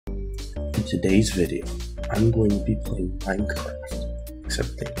In today's video, I'm going to be playing Minecraft,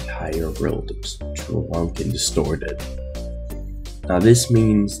 except the entire world is drunk and distorted. Now this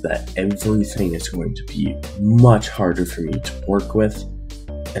means that everything is going to be much harder for me to work with,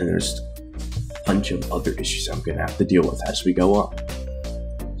 and there's a bunch of other issues I'm going to have to deal with as we go on.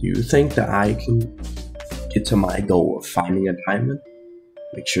 Do you think that I can get to my goal of finding a diamond?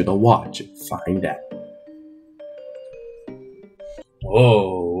 Make sure to watch and find out.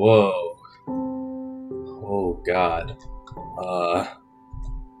 Whoa. Oh god.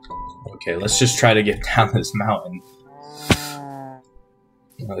 Okay, let's just try to get down this mountain.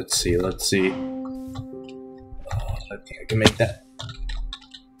 Let's see. I think I can make that.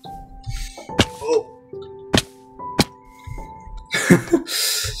 Oh.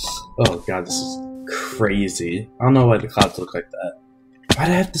 Oh god, this is crazy. I don't know why the clouds look like that.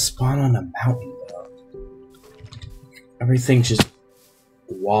 Why'd I have to spawn on a mountain though? Everything's just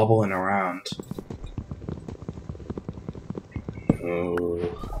wobbling around. Oh.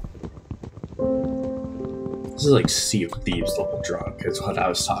 This is like Sea of Thieves level drunk, is what I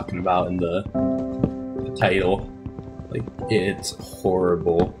was talking about in the title. Like, it's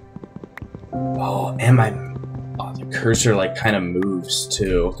horrible. Oh, and the cursor like kind of moves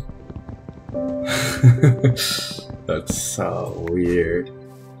too. That's so weird.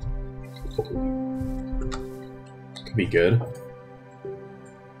 Could be good.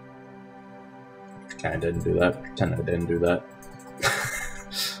 Pretend I didn't do that. Pretend I didn't do that.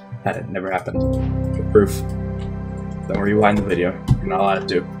 That had never happened. No proof. Don't rewind the video. You're not allowed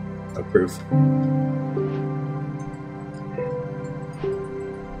to. No proof.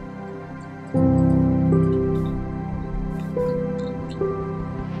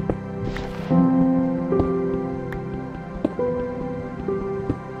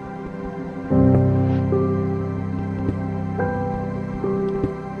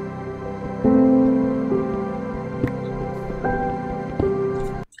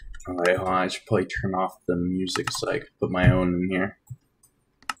 Alright, hold on, I should probably turn off the music so I can put my own in here.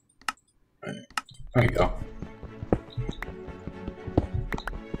 Right, there you go.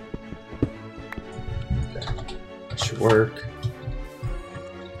 Okay, that should work.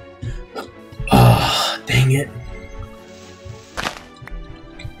 Ah, dang it.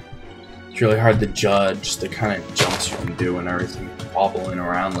 It's really hard to judge the kind of jumps you can do and everything wobbling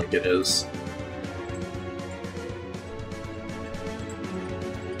around like it is.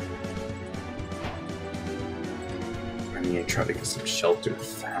 I need to try to get some shelter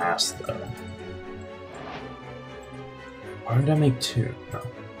fast, though. Why did I make two? Oh, I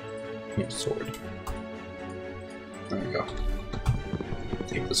need a sword. There we go.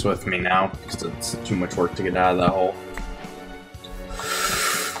 Take this with me now, because it's too much work to get out of that hole.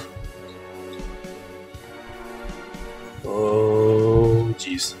 Oh,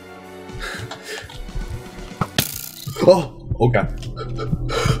 jeez. Oh god.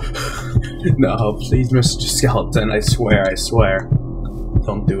 No, please, Mr. Skeleton, I swear.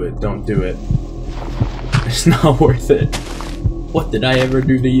 Don't do it. It's not worth it. What did I ever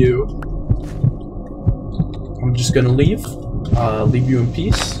do to you? I'm just gonna leave. Leave you in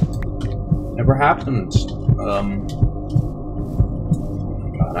peace. Never happened. Oh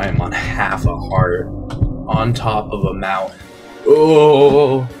my god, I am on half a heart. On top of a mountain.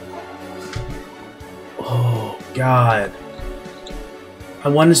 Oh god. I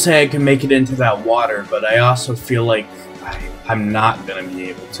want to say I can make it into that water, but I also feel like I'm not gonna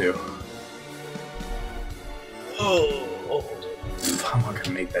be able to. Oh, I'm not gonna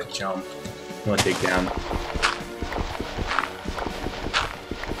make that jump. I'm gonna dig down.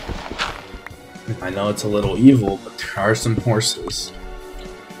 I know it's a little evil, but there are some horses.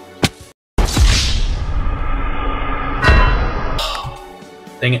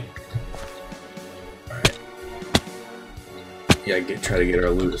 Dang it. Yeah, try to get our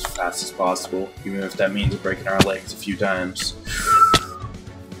loot as fast as possible, even if that means breaking our legs a few times.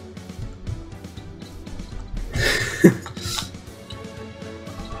 I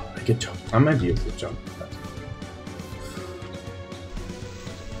could jump. I might be able to jump.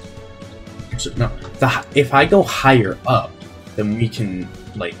 So, no, if I go higher up, then we can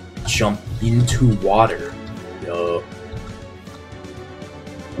like jump into water. Yo.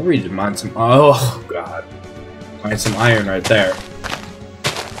 I'll read to mine some. Oh god. Find some iron right there.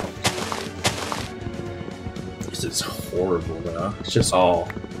 This is horrible though. It's just all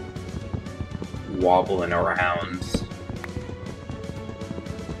wobbling around.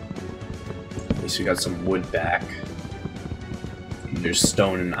 At least we got some wood back. And there's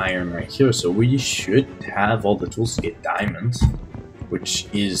stone and iron right here, so we should have all the tools to get diamonds. which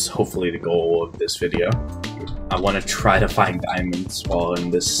is hopefully the goal of this video. I want to try to find diamonds while in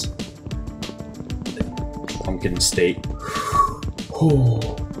this drunken state.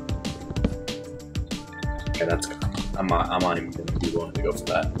 Okay, that's good. I'm not even gonna be willing to go for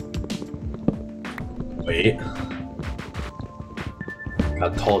that. Wait.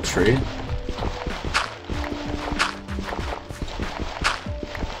 Got a tall tree.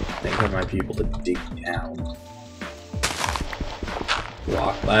 I think I might be able to dig down.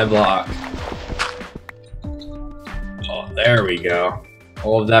 Block by block. Oh, there we go.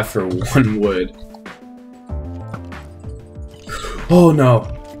 All of that for 1 wood. Oh no!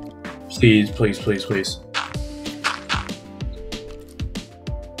 Please, please, please, please.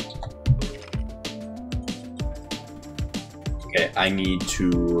 Okay, I need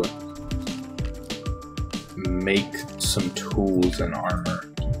to make some tools and armor.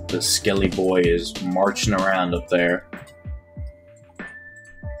 The skelly boy is marching around up there.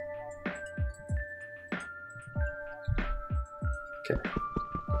 Okay.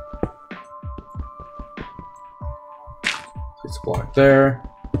 Place a block there.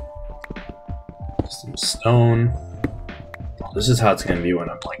 Some stone. This is how it's gonna be when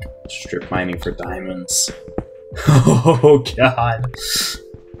I'm like strip mining for diamonds. Oh god. It's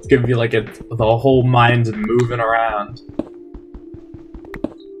gonna be like the whole mine's moving around.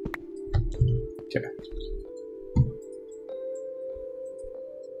 Okay.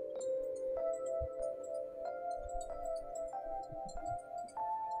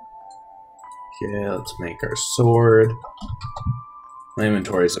 Okay, let's make our sword. My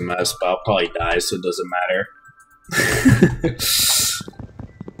inventory's a mess, but I'll probably die, so it doesn't matter.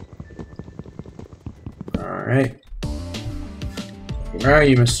 Alright. Where are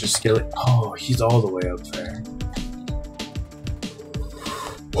you, Mr. Skillet? Oh, he's all the way up there.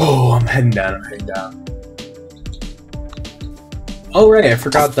 Whoa, I'm heading down, I'm heading down. Oh right, I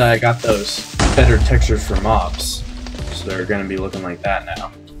forgot that I got those better textures for mobs. So they're gonna be looking like that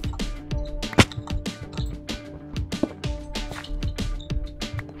now.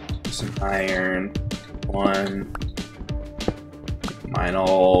 Some iron. 1. Mine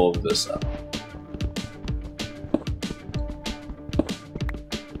all of this up.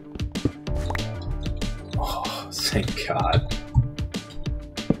 Oh, thank God.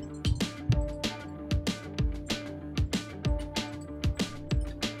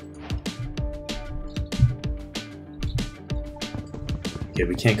 Okay,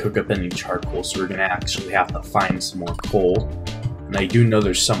 we can't cook up any charcoal, so we're gonna actually have to find some more coal. And I do know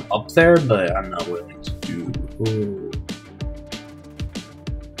there's some up there, but I'm not willing to do. Ooh.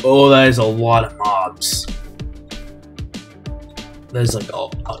 Oh, that is a lot of mobs. That is like a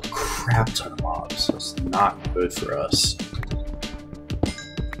crap ton of mobs. That's not good for us.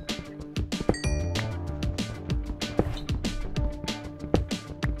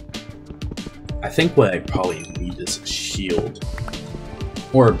 I think what I probably need is a shield.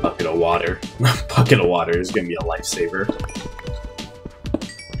 Or a bucket of water. A bucket of water is gonna be a lifesaver.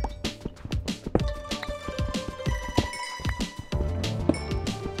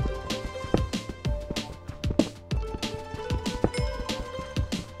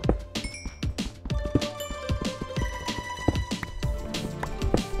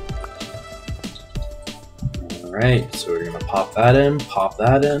 Alright, so we're gonna pop that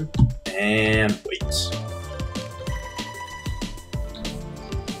in, and wait.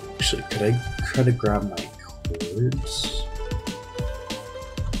 Actually, could I try to grab my cords?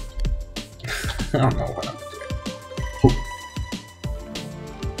 I don't know what I'm doing. Oh.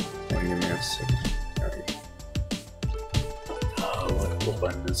 Give me a second. Alright. What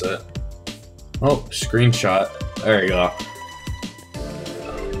button is it? Oh, screenshot. There you go.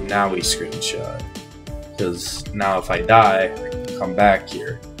 Now we screenshot. Because now if I die, I can come back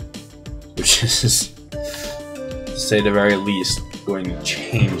here. Which is, to say the very least, going to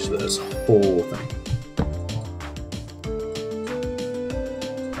change this whole thing.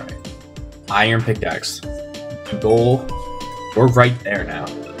 Alright. Iron pickaxe. The goal, we're right there now.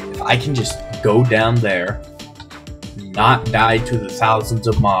 If I can just go down there, not die to the thousands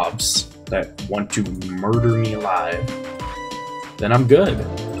of mobs that want to murder me alive, then I'm good.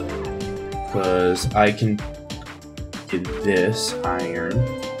 Because I can get this iron,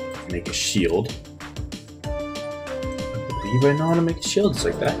 make a shield. I believe I know how to make a shield just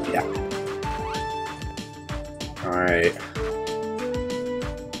like that. Yeah. Alright.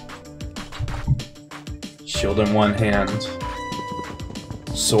 Shield in one hand,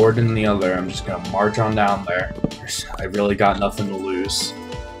 sword in the other. I'm just gonna march on down there. I really got nothing to lose.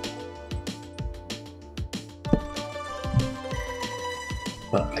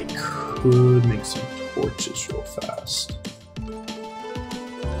 But I could make some torches real fast.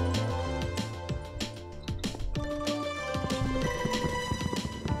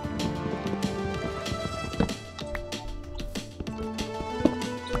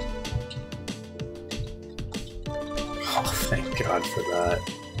 God for that.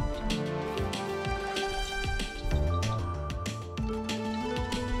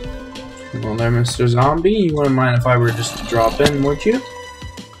 Well there, Mr. Zombie, you wouldn't mind if I were just to drop in, would you?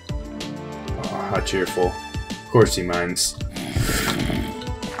 Oh, how cheerful. Of course he minds.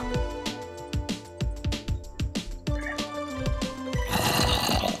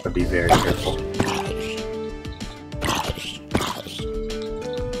 But be very careful.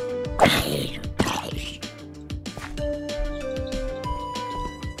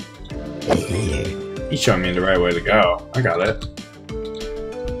 He's showing me the right way to go. I got it.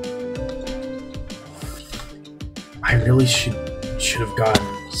 I really should have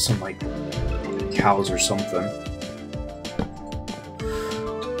gotten some, like, cows or something.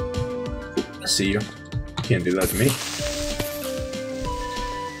 I see you. You can't do that to me.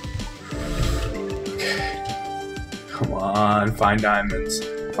 Okay. Come on, find diamonds.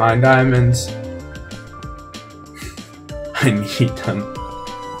 Find diamonds. I need them.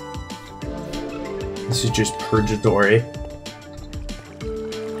 This is just purgatory.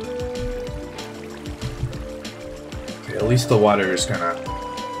 At least the water is gonna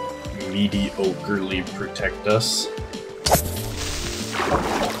mediocrely protect us.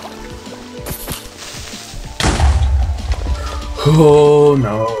 Oh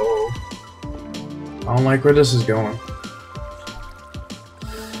no. I don't like where this is going.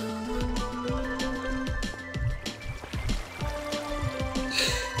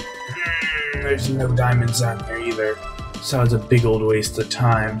 There's no diamonds on here either. So it's a big old waste of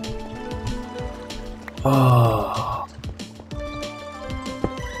time. Oh.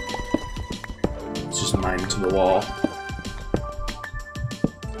 Mine to the wall.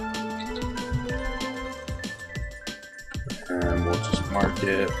 And we'll just mark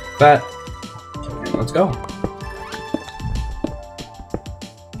it that. And let's go.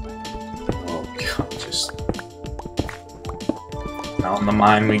 Oh god, just out in the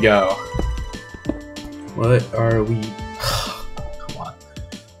mine we go. What are we? Come on.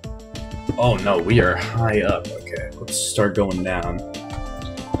 Oh no, we are high up. Okay, let's start going down.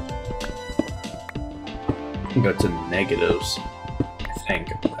 Go to negatives, I think.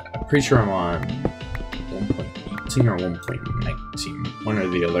 I'm pretty sure I'm on 1.18 or 1.19, one or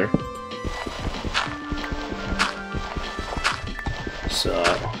the other. So,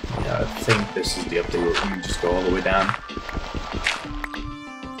 yeah, I think this is the update where we can just go all the way down.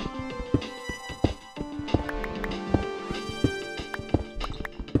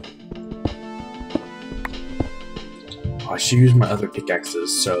 Oh, I should use my other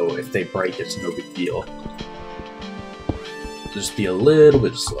pickaxes, so if they break, it's no big deal. Just be a little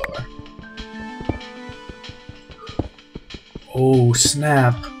bit slower. Oh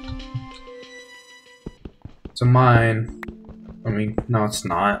snap! It's a mine. I mean, no, it's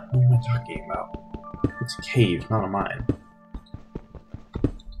not. What am I talking about? It's a cave, not a mine.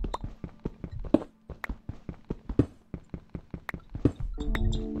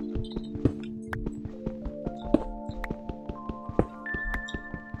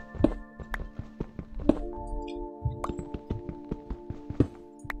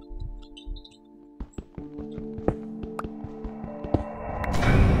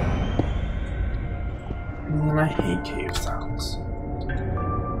 I hate cave sounds.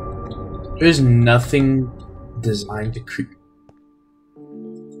 There's nothing designed to creep.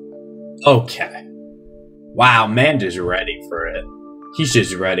 Okay. Wow, Manda's ready for it. He's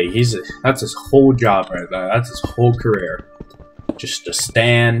just ready. That's his whole job right there. That's his whole career. Just to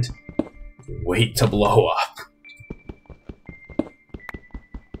stand, wait to blow up.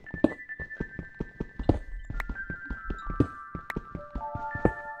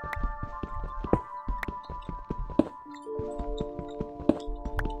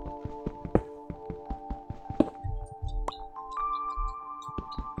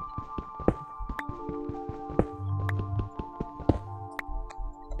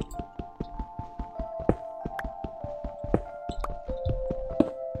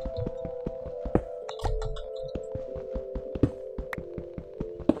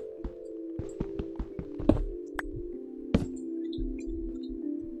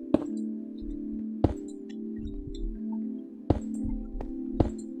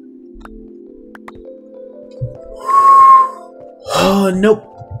 Oh, nope.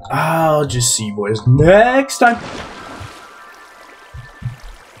 I'll just see you boys next time.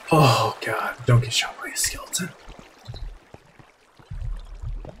 Oh, God. Don't get shot by a skeleton.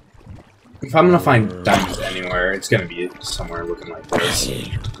 If I'm gonna find diamonds anywhere, it's gonna be somewhere looking like this.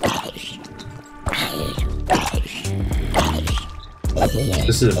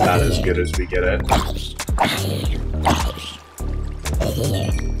 This is about as good as we get it.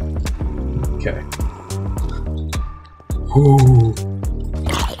 Okay. Ooh.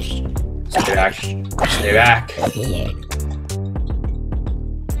 Stay back. Stay back. Okay.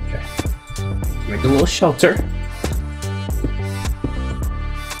 Make a little shelter.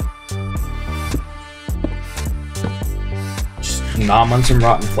 Just nom on some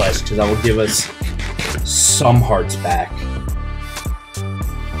rotten flesh, because that will give us some hearts back.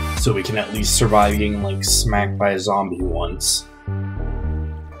 So we can at least survive getting, like, smacked by a zombie once.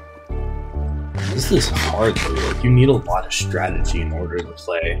 This is hard, though. Like, you need a lot of strategy in order to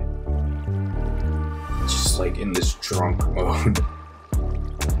play. Just, like, in this drunk mode.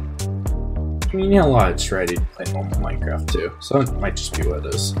 I mean, you need a lot of strategy to play normal Minecraft, too. So it might just be what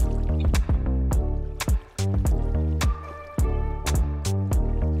it is.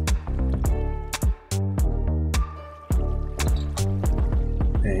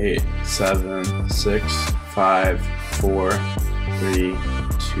 8, 7, 6, 5, 4, 3,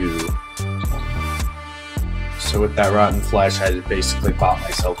 2. So with that rotten flesh, I just basically bought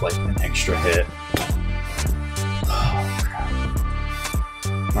myself like an extra hit. Oh crap!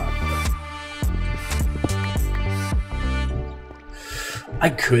 Not good. I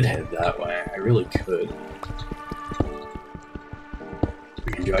could head that way. I really could.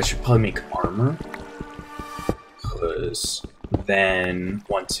 I should probably make armor, because then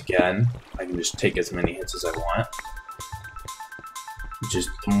once again I can just take as many hits as I want. Just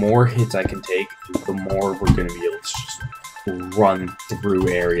the more hits I can take, the more we're going to be able to just run through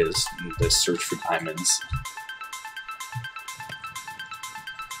areas and just search for diamonds.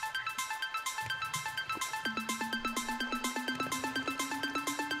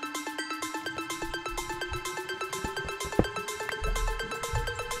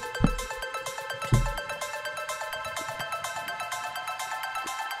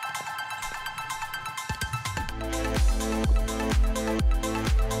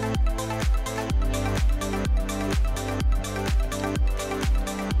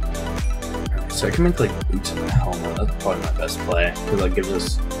 So I can make like boots and a helmet. That's probably my best play, because that gives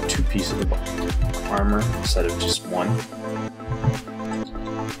us 2 pieces of armor instead of just 1.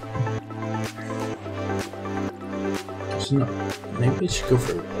 So no, maybe I should go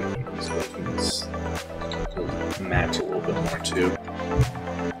for leggings. Leggings will match a little bit more too.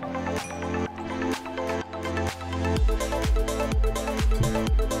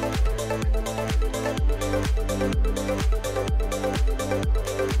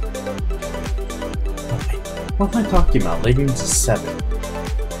 What am I talking about? Leggings is 7.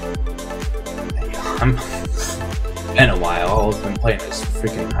 I'm been a while. I've been playing this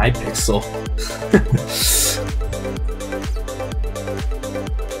freaking Hypixel.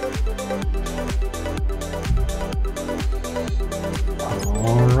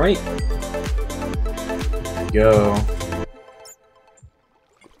 Alright. There we go.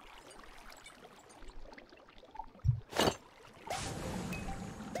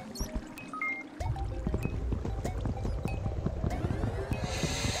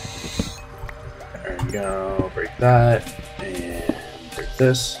 Go, break that, and break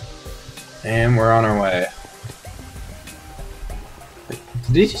this, and we're on our way. Wait,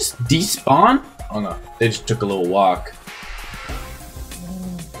 did they just despawn? Oh no, they just took a little walk.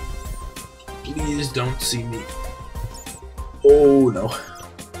 Please don't see me. Oh no.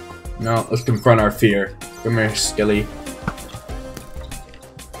 No, let's confront our fear. Come here, Skilly.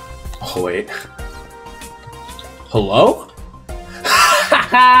 Oh wait. Hello?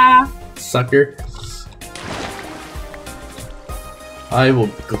 Sucker. I will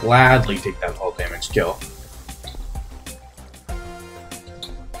gladly take that fall damage kill.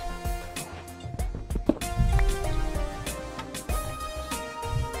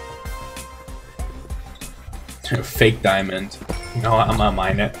 Fake diamond. You know what? I'm gonna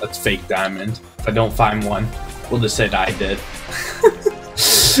mine it. That's fake diamond. If I don't find one, we'll just say that I did.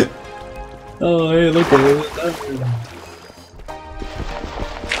 Oh, hey, look at it.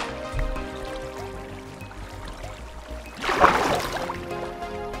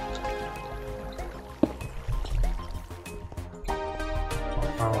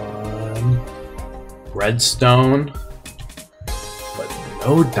 Redstone, but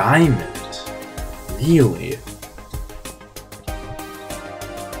no diamond. Really?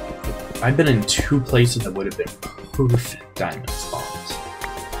 I've been in 2 places that would have been perfect diamond spawns.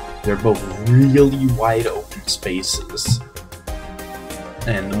 They're both really wide open spaces.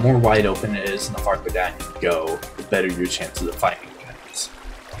 And the more wide open it is and the farther down you go, the better your chances of finding diamonds.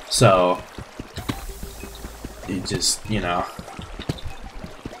 So, it just, you know,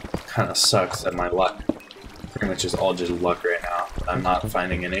 kind of sucks that my luck pretty much is all just luck right now. I'm not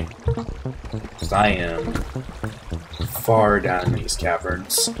finding any, because I am far down in these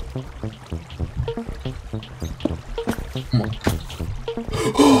caverns. Come on.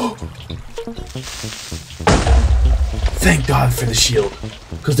 Thank God for the shield,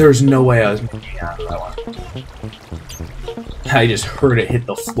 because there's no way I was making it out of that one. I just heard it hit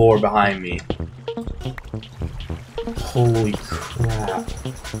the floor behind me. Holy crap.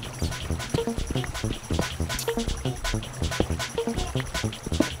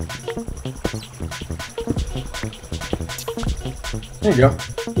 There you go.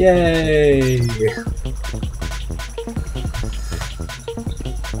 Yay!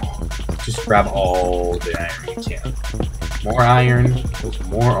 Just grab all the iron you can. More iron equals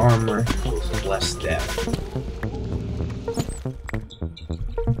more armor equals less death.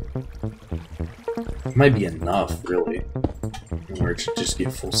 It might be enough, really, in order to just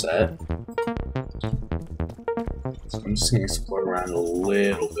get full set. So I'm just gonna explore around a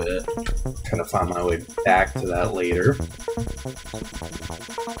little bit, try to find my way back to that later.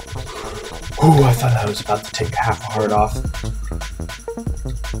 Ooh, I thought I was about to take half a heart off.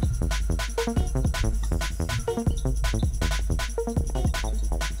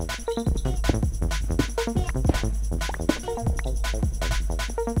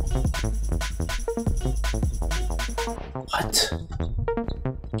 What?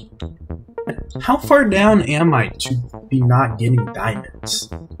 How far down am I to be not getting diamonds?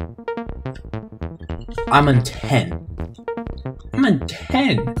 I'm on 10. I'm on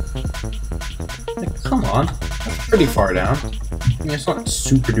 10! Like, come on. That's pretty far down. I mean, it's not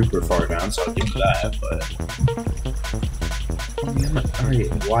super duper far down, so I'll give you that, but... I mean, I'm already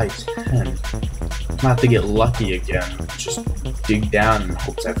at Y10. I'm gonna have to get lucky again. Just dig down and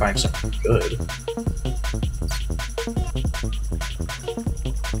hope I find something good.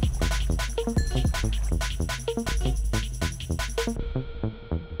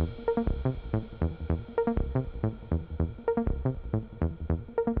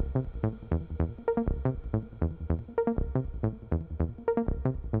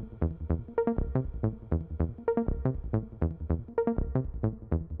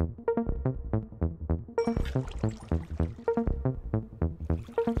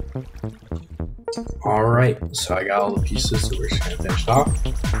 Alright, so I got all the pieces, so we're just gonna finish off.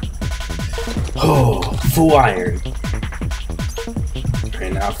 Oh, full iron.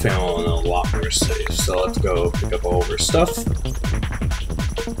 Right now feeling a lot more safe, so let's go pick up all of our stuff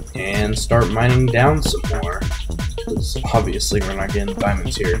and start mining down some more, because obviously we're not getting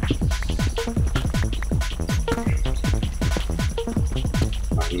diamonds here.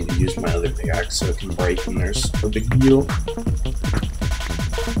 I need to use my other pickaxe so it can break when there's a big deal.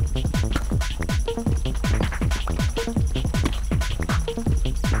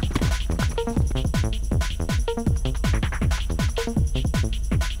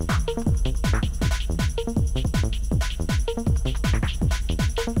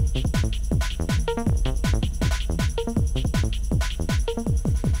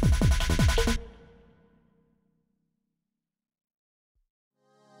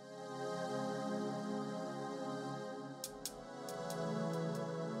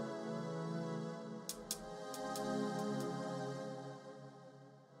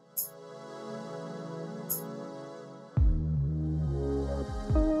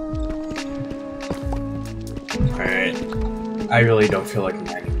 Alright, I really don't feel like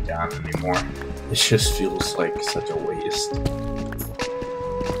mining down anymore. It just feels like such a waste.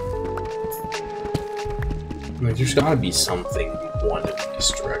 I mean, there's gotta be something in one of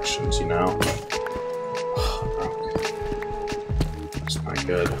these directions, you know? That's not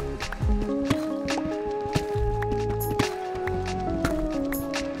good.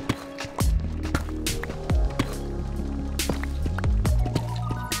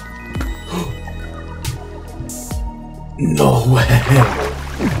 No way!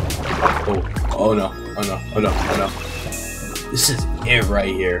 Oh no, oh no, oh no, oh no. This is it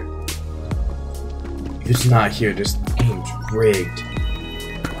right here. If it's not here, this game's rigged.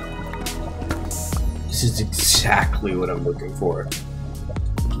 This is exactly what I'm looking for.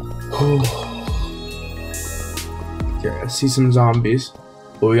 Here, I see some zombies.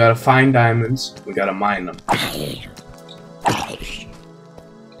 But we gotta find diamonds, we gotta mine them.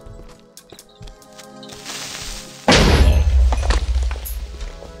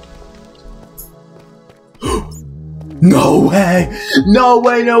 No way! No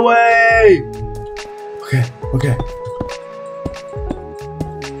way, no way! Okay, okay.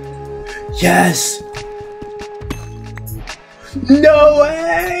 Yes! No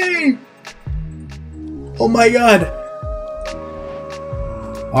way! Oh my god!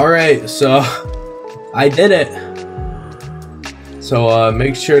 Alright, so I did it. So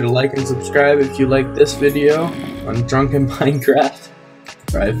make sure to like and subscribe if you like this video on Drunken Minecraft,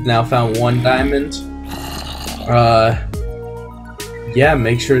 where I've now found 1 diamond. Yeah,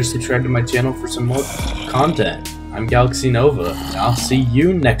 make sure to subscribe to my channel for some more content. I'm Galaxy Nova, and I'll see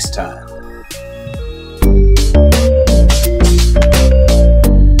you next time.